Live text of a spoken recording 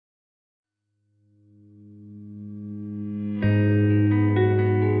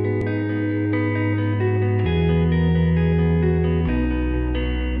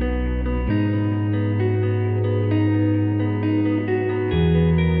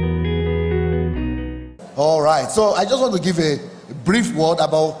All right. So I just want to give a brief word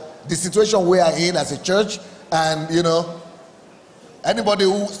about the situation we are in as a church, and anybody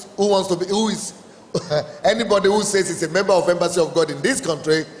who wants to be, who is anybody who says it's a member of Embassy of God in this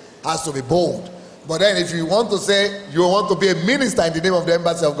country has to be bold. But then if you want to say you want to be a minister in the name of the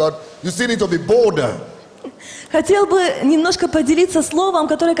Embassy of God, you still need to be bolder. Хотел бы немножко поделиться словом,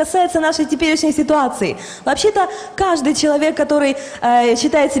 которое касается нашей теперешней ситуации. Вообще-то, каждый человек, который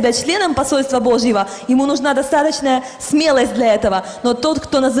считает себя членом посольства Божьего, ему нужна достаточная смелость для этого. Но тот,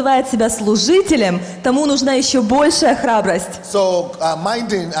 кто называет себя служителем, тому нужна еще большая храбрость. So,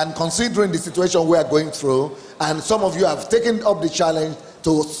 minding and considering the situation we are going through, and some of you have taken up the challenge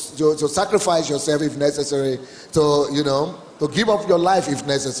to sacrifice yourself if necessary, to give up your life if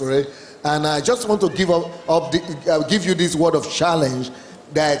necessary. And I just want to give you this word of challenge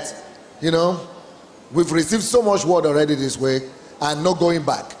that, we've received so much word already this week and no going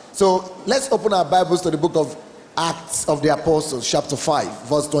back. So let's open our Bibles to the book of Acts of the Apostles, chapter 5,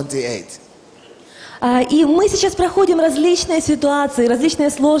 verse 28. И мы сейчас проходим различные ситуации,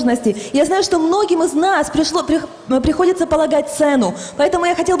 различные сложности. Я знаю, что многим из нас приходится полагать цену. Поэтому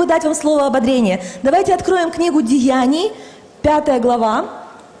я хотел бы дать вам слово ободрения. Давайте откроем книгу Деяний, 5 глава.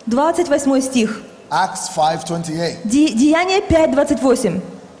 28 стих. Acts 5:28. Деяния 5:28.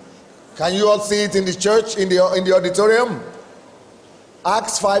 Can you all see it in the church, in the auditorium?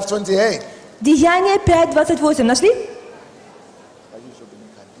 Acts 5:28. Деяния 5:28. Нашли?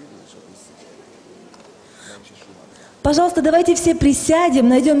 Пожалуйста, давайте все присядем,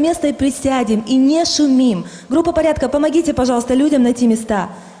 найдем место и присядем, и не шумим. Группа порядка, помогите, пожалуйста, людям найти места.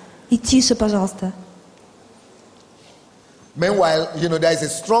 И тише, пожалуйста. Meanwhile, there is a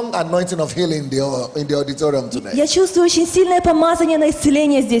strong anointing of healing in the auditorium today. Я чувствую очень сильное помазание на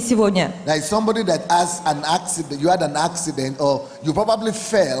исцеление здесь сегодня. There is somebody that has an accident. You had an accident, or you probably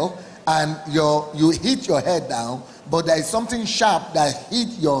fell and you hit your head down, but there is something sharp that hit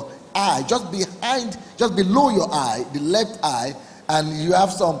your eye, just below your eye, the left eye, and you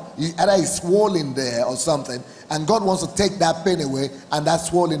have either it's swollen there or something, and God wants to take that pain away and that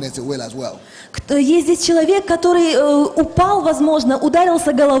swollenness away as well. Есть здесь человек, который упал, возможно,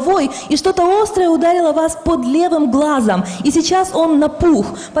 ударился головой, и что-то острое ударило вас под левым глазом. И сейчас он напух.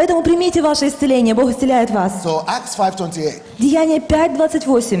 Поэтому примите ваше исцеление. Бог исцеляет вас. So, Acts 5:28. Деяния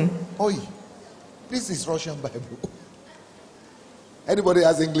 5:28. Ой, this is Russian Bible. Anybody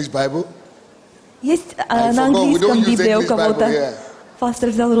has English Bible? Есть на английском Библия у кого-то. Пастор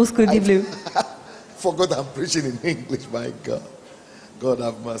взял русскую Библию. Forgot I'm preaching in English, my God. God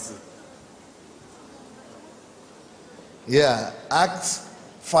have mercy. Yeah, Acts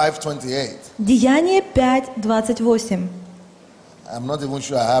 5:28. Деяние 5:28. I'm not even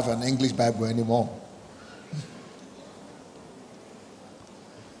sure I have an English Bible anymore.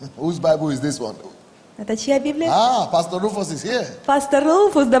 Whose Bible is this one? Это чья Библия? Pastor Rufus is here. Пастор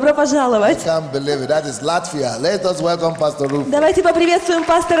Руфус, добро пожаловать. I can't believe it. That is Latvia. Let us welcome Pastor Rufus. Давайте поприветствуем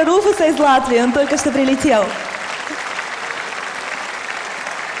пастора Руфуса из Латвии. Он только что прилетел.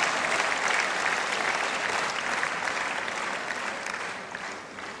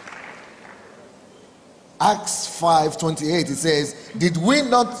 Acts 5:28, it says, "Did we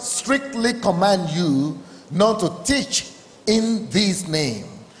not strictly command you not to teach in this name?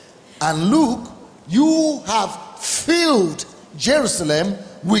 And look, you have filled Jerusalem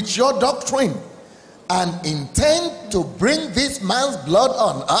with your doctrine and intend to bring this man's blood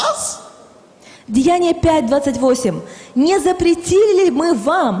on us?" Деяние 5:28. «Не запретили ли мы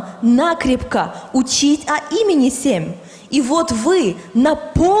вам накрепко учить о имени сем? И вот вы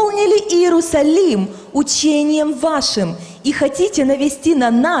наполнили Иерусалим учением вашим и хотите навести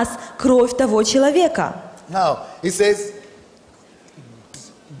на нас кровь того человека». Now, it says,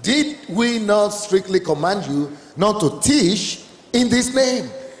 "Did we not strictly command you not to teach in this name?"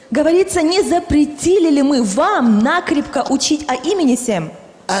 Говорится, не запретили ли мы вам накрепко учить о имени сем?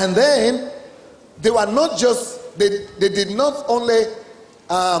 And then they were not just, they did not only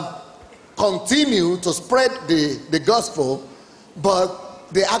continue to spread the gospel, but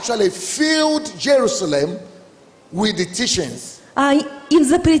they actually filled Jerusalem with the teachings. Им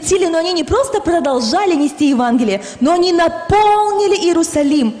запретили, но они не просто продолжали нести Евангелие, но они наполнили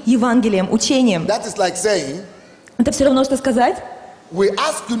Иерусалим Евангелием, учением. That is like saying, это все равно, что сказать, we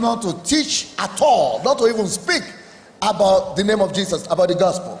ask you not to teach at all, not to even speak about the name of Jesus, about the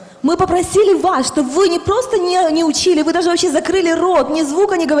gospel. Мы попросили вас, чтобы вы не просто не учили, вы даже вообще закрыли рот, ни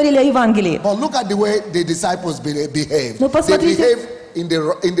звука не говорили о Евангелии. But look at the way the disciples behaved. Но They посмотрите,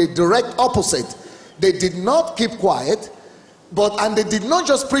 behaved in the direct opposite. They did not keep quiet, and they did not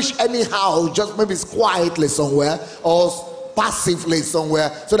just preach anyhow, just maybe quietly somewhere, or passively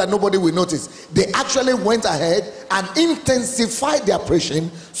somewhere so that nobody will notice. They actually went ahead and intensified their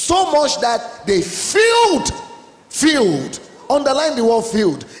preaching so much that they filled, underline the word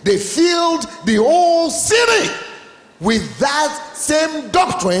filled, they filled the whole city with that same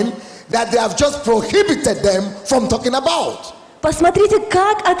doctrine that they have just prohibited them from talking about. Посмотрите,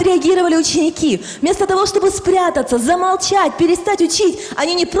 как отреагировали ученики. Вместо того, чтобы спрятаться, замолчать, перестать учить,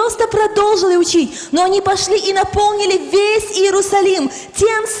 они не просто продолжили учить, но они пошли и наполнили весь Иерусалим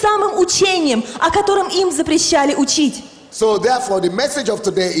тем самым учением, о котором им запрещали учить. So therefore, the message of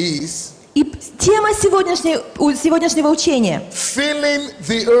today is И тема сегодняшнего учения – filling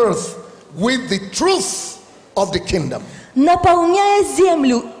the earth with the truth of the kingdom. наполняя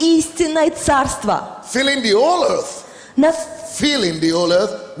землю истиной царства. Filling the whole earth. Filling the whole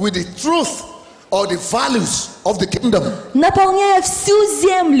earth with the truth or the values of the kingdom. Наполняя всю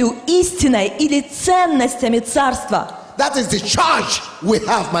землю истиной или ценностями царства. That is the charge we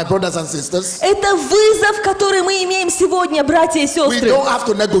have, my brothers and sisters. Это вызов, который мы имеем сегодня, братья и We сестры. don't have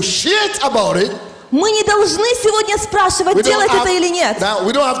to negotiate about it. Мы не должны сегодня спрашивать, делать это или нет. Now,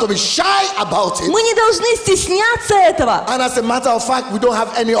 we don't have to be shy about it. Мы не должны стесняться этого. And as a matter of fact, we don't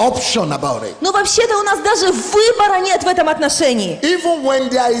have any option about it. Но вообще-то у нас даже выбора нет в этом отношении. Even when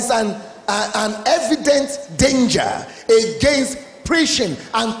there is an evident danger against preaching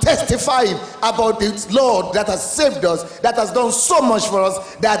and testifying about the Lord that has saved us, that has done so much for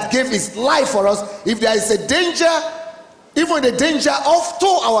us, that gave his life for us, if there is a danger, even the danger of to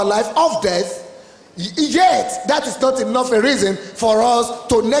our life of death, yet that is not enough a reason for us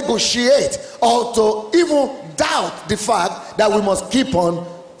to negotiate or to even doubt the fact that we must keep on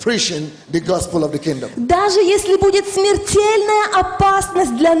preaching the gospel of the kingdom. Даже если будет смертельная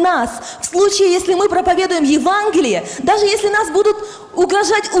опасность для нас, в случае, если мы проповедуем Евангелие, даже если нас будут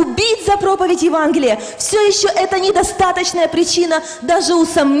угрожать убить за проповедь Евангелия, все еще это недостаточная причина даже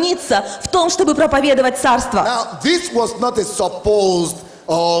усомниться в том, чтобы проповедовать Царство. Now, this was not a supposed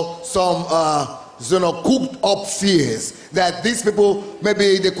or some cooked up fears that these people,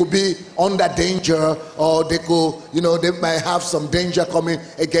 maybe they could be under danger, or they could, they might have some danger coming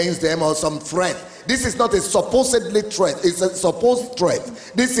against them or some threat. This is not a supposedly threat. It's a supposed threat.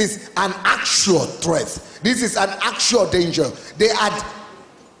 This is an actual threat. This is an actual danger. They had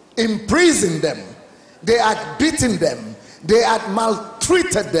imprisoned them. They had beaten them. They had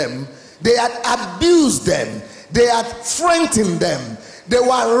maltreated them. They had abused them. They had threatened them. They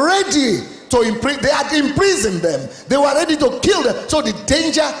were ready to they had imprisoned them. They were ready to kill them. So the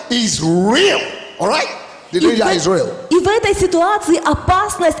danger is real. All right? The danger is real. И в этой ситуации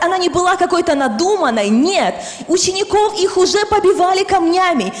опасность, она не была какой-то надуманной. Нет. Учеников их уже побивали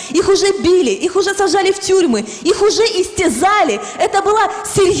камнями, их уже били, их уже сажали в тюрьмы, их уже истязали. Это была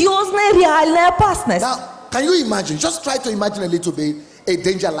серьезная, реальная опасность. Now, can you imagine? Just try to imagine a little bit a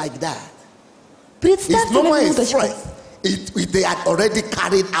danger like that. It's no more a threat. They had already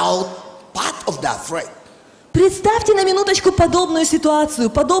carried out part of that threat. Представьте на минуточку подобную ситуацию,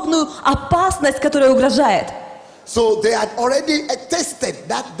 подобную опасность, которая угрожает. So they had already tasted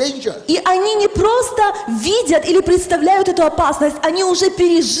that danger. И они не просто видят или представляют эту опасность, они уже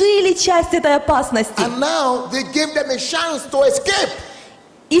пережили часть этой опасности. And now they gave them a chance to escape.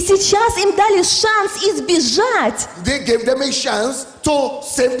 И сейчас им дали шанс избежать. They gave them a chance to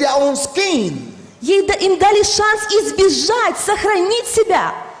save their own skin. Им дали шанс избежать, сохранить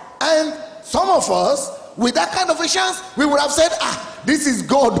себя. And some of us, with that kind of a chance, we would have said, this is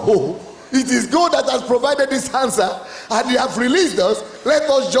God. Oh, it is God that has provided this answer, and He has released us. Let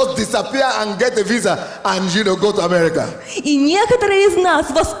us just disappear and get a visa and, go to America. И некоторые из нас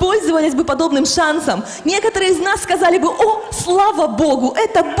воспользовались бы подобным шансом. Некоторые из нас сказали бы: о, слава Богу,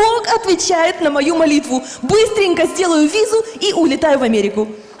 это Бог отвечает на мою молитву. Быстренько сделаю визу и улетаю в Америку.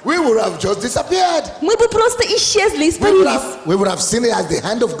 We would have just disappeared. Мы бы просто исчезли, испарились. We would have seen it as the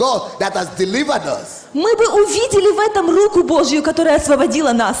hand of God that has delivered us. Мы бы увидели в этом руку Божью, которая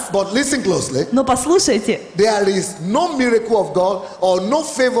освободила нас. But listen closely. Но послушайте. There is no miracle of God or no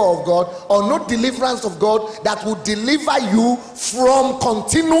favor of God or no deliverance of God that will deliver you from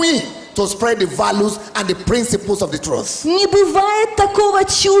continuing to spread the values and the principles of the truth. Не бывает такого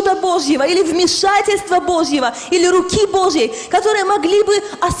чуда Божьего или вмешательства Божьего или руки Божьей, которые могли бы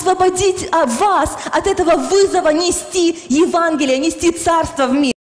освободить вас от этого вызова нести Евангелие, нести Царство в мир.